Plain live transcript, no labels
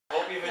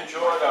you've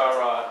enjoyed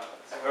our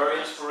very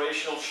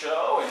inspirational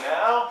show. And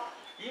now,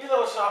 even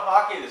though it's not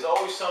hockey, there's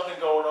always something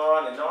going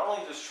on. And not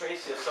only does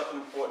Tracy have something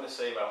important to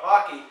say about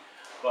hockey,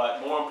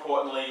 but more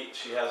importantly,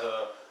 she has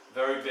a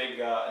very big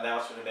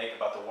announcement to make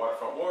about the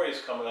Waterfront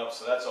Warriors coming up.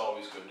 So that's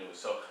always good news.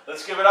 So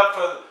let's give it up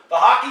for the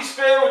Hockey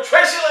Spin with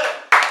Tracy Lynn.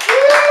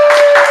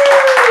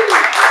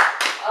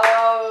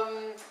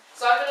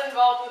 So I've been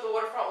involved with the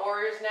Waterfront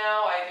Warriors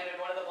now. I did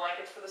one of the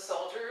blankets for the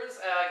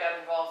soldiers. I got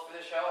involved for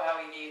the show.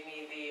 Howie gave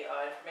me the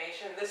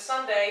information. This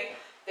Sunday,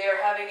 they are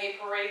having a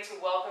parade to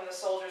welcome the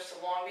soldiers to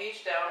Long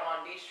Beach down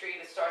on Beach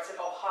Street. It starts in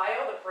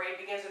Ohio. The parade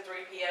begins at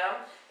 3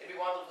 p.m. It'd be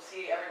wonderful to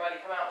see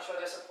everybody come out and show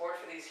their support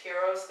for these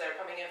heroes. They're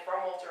coming in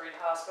from Walter Reed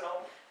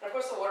Hospital. And of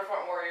course, the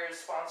Waterfront Warriors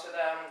sponsor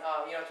them,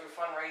 through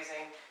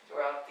fundraising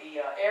throughout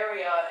the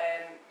area.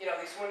 And,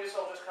 these wounded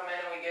soldiers come in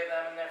and we give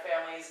them and their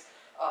families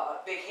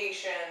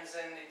vacations,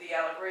 and the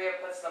Alegria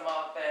puts them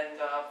up, and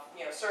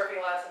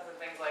surfing lessons and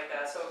things like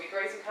that. So it'd be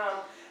great to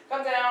come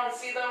down and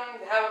see them,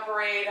 have a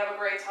parade, have a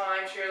great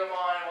time, cheer them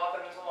on, and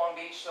welcome them to Long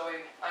Beach. So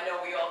I know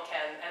we all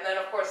can. And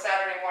then of course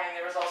Saturday morning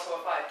there is also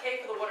a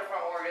 5K for the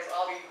Waterfront Warriors.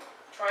 I'll be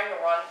trying to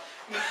run,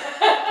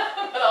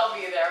 but I'll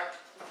be there.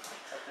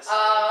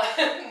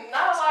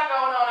 Not a lot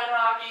going on in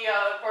hockey.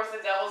 Of course the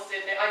Devils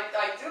did.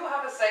 I do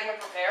have a segment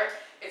prepared.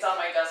 It's on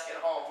my desk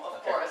at home, of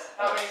course.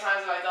 How many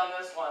times have I done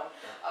this one?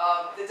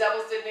 The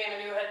Devils did name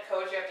a new head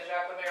coach after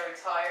Jacques Lemaire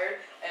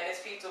retired, and it's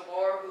Pete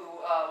DeBoer,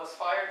 who was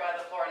fired by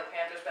the Florida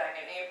Panthers back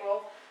in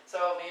April. So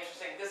it'll be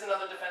interesting. This is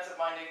another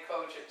defensive-minded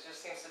coach. It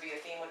just seems to be a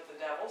theme with the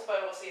Devils,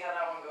 but we'll see how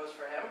that one goes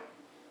for him.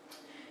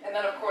 And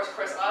then, of course,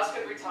 Chris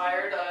Osgood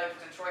retired.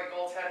 Detroit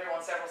goaltender,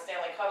 won several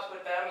Stanley Cups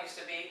with them. Used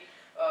to be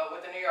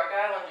with the New York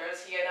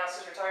Islanders. He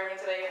announced his retirement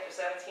today after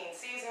 17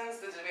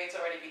 seasons. The debate's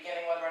already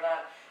beginning whether or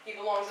not he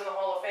belongs in the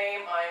Hall of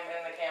Fame. I'm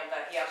in the camp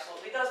that he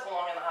absolutely does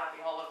belong in the Hockey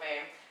Hall of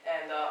Fame,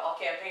 and I'll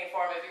campaign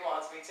for him if he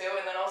wants me to.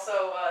 And then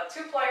also,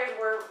 two of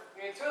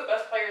the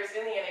best players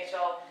in the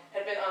NHL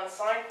had been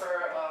unsigned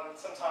for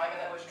some time, and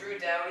that was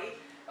Drew Doughty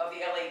of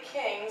the LA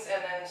Kings,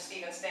 and then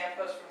Steven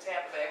Stamkos from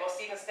Tampa Bay. Well,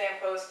 Steven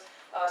Stamkos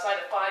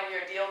signed a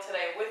 5-year deal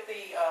today with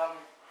the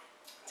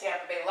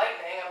Tampa Bay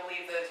Lightning. I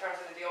believe the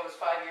terms of the deal was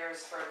 5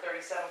 years for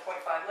 $37.5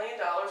 million,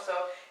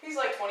 so he's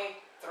like 23,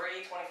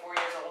 24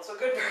 years old, so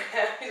good for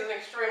him. He's an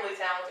extremely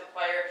talented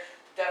player,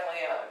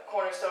 definitely a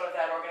cornerstone of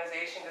that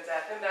organization. Good to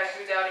have him back.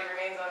 Drew Doughty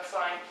remains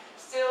unsigned,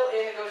 still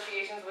in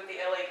negotiations with the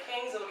LA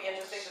Kings. It'll be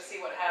interesting to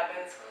see what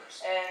happens.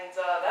 And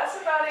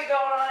that's about it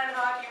going on in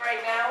hockey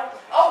right now.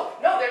 Oh,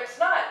 no, there's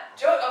not.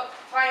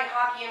 Tying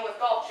hockey in with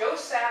golf, Joe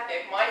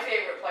Sakic, my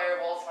favorite player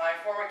of all time,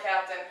 former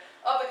captain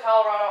of the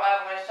Colorado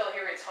Avalanche till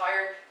he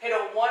retired, hit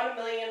a $1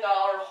 million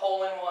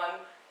hole-in-one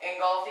in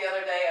golf the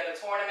other day at a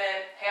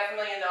tournament. $500,000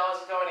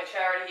 is going to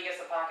charity. He gets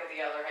to pocket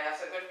the other half.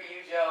 So good for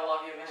you, Joe.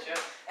 Love you, miss you.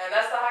 And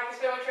that's the Hockey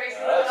Spin with Tracy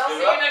Lynn. And I'll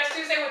see you next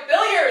Tuesday with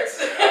billiards.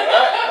 All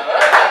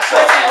right.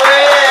 Tracy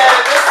Lynn,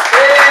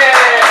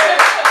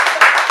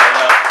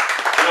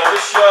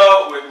 this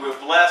show, we're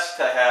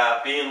blessed to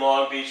be in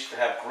Long Beach, to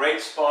have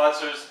great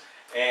sponsors.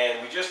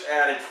 And we just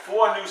added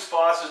 4 new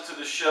sponsors to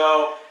the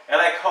show, and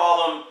I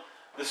call them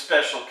the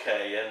Special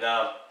K. And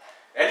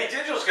Eddie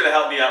Digital's going to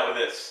help me out with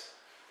this.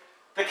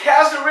 The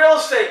Casner Real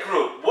Estate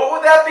Group. What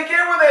would that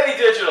begin with, Eddie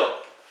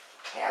Digital?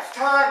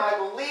 Halftime, I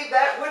believe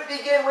that would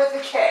begin with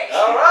a K.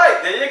 All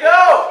right, there you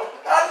go.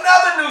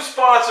 Another new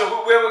sponsor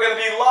where we're going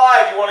to be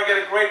live. You want to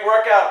get a great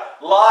workout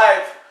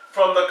live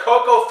from the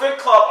Coco Fit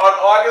Club on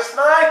August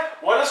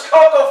 9th. What does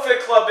Coco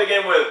Fit Club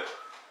begin with?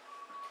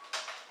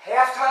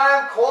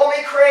 Halftime, call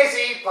me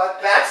crazy, but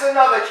that's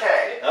another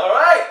K. All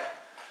right.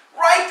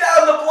 Right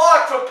down the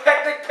block from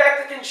Pectic,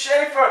 and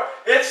Schaefer,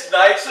 it's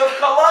Knights of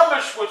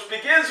Columbus, which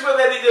begins with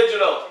Eddie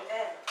Digital.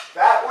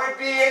 That would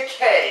be a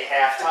K,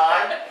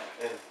 halftime.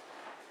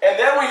 And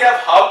then we have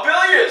Hub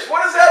Billiards.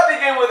 What does that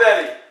begin with,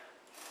 Eddie?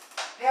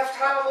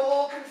 Halftime, I'm a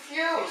little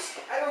confused.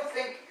 I don't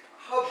think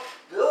Hub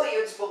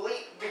Billiards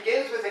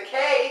begins with a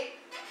K.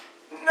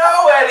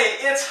 No,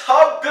 Eddie, it's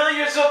Hub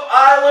Billiards of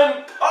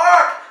Island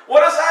Park.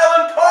 What does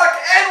Island Park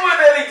end with,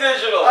 Eddie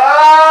Digital?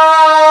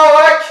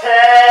 Oh,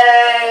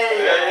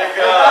 okay. There you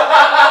go.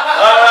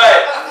 All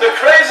right. The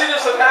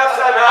craziness of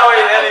Halftime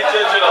Howie and Eddie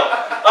Digital.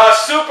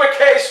 Super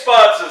K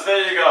sponsors.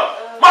 There you go.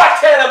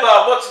 Mark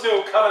Tannenbaum, what's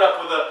new? Coming up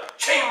with the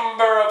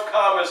Chamber of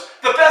Commerce.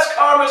 The best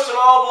commerce in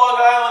all of Long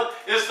Island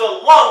is the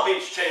Long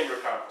Beach Chamber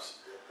of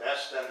Commerce. The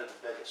best and the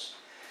biggest.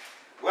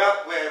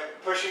 Well, we're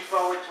pushing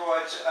forward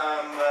towards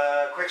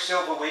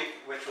Quicksilver Week,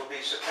 which will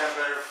be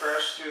September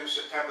 1st to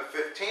September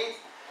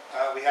 15th.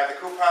 We have the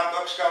coupon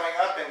books going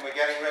up, and we're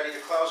getting ready to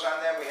close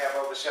on them. We have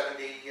over 70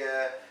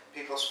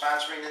 people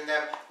sponsoring in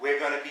them. We're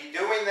going to be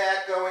doing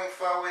that going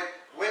forward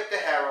with the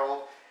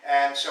Herald,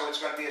 and so it's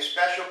going to be a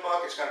special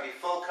book. It's going to be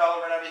full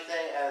color and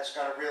everything, and it's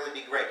going to really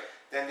be great.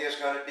 Then there's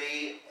going to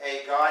be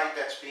a guide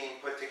that's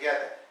being put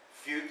together.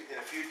 In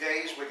a few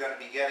days, we're going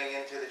to be getting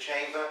into the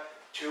chamber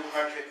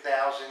 200,000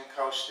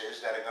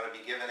 coasters that are going to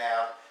be given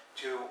out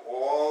to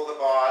all the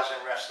bars and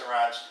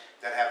restaurants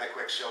that have the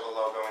Quicksilver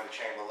logo and the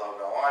Chamber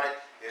logo on it.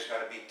 There's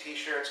going to be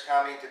t-shirts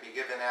coming to be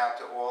given out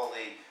to all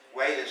the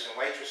waiters and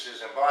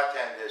waitresses and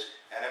bartenders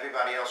and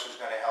everybody else who's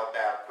going to help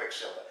out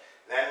Quicksilver.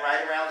 Then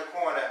right around the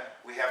corner,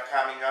 we have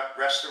coming up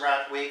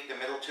Restaurant Week, the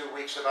middle 2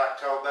 weeks of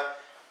October.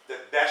 The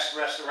best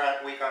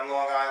restaurant week on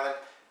Long Island.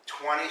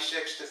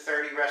 26 to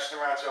 30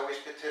 restaurants always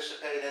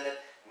participate in it.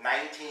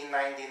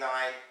 $19.99,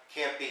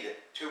 can't beat it.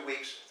 2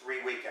 weeks,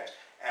 3 weekends.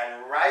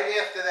 And right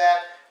after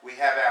that, we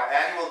have our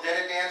annual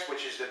dinner dance,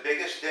 which is the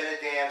biggest dinner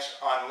dance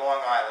on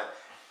Long Island.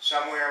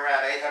 Somewhere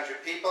around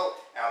 800 people.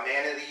 Our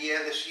man of the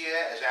year this year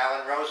is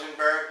Alan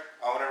Rosenberg,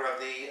 owner of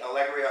the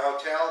Allegria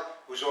Hotel,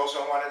 who's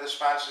also one of the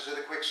sponsors of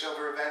the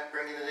Quicksilver event,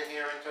 bringing it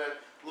here into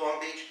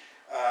Long Beach.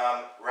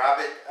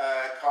 Robert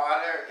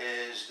Carter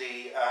is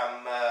the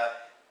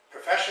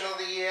professional of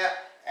the year,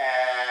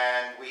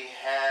 and we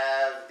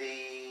have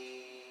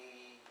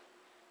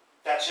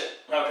that's it.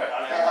 Okay.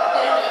 All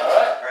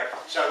right.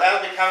 So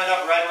that'll be coming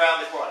up right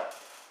around the corner.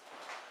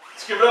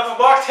 Let's give it up for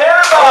Mark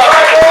Tannenbaum.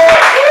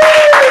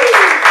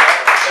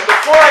 And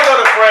before I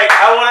go to break,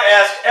 I want to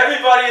ask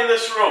everybody in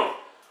this room,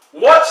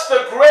 what's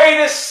the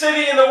greatest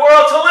city in the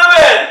world to live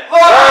in?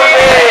 Long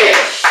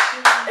Beach!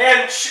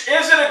 And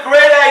is it a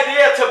great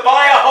idea to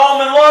buy a home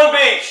in Long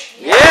Beach?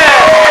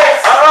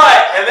 Yes! All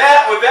right, and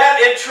with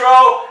that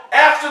intro,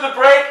 after the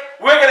break,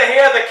 we're going to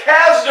hear the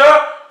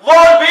Kasner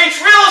Long Beach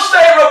Real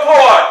Estate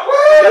Report.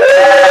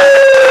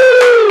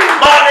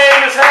 My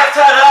name is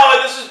Halftime Howie.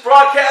 This is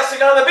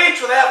broadcasting on the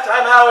beach with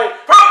Halftime Howie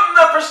from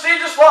the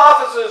prestigious law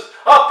offices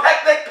of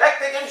Pecknick,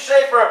 and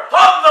Schaefer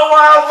on the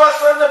Wild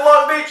West End of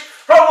Long Beach,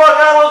 from Long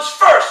Island's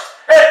first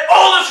and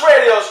oldest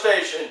radio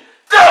station.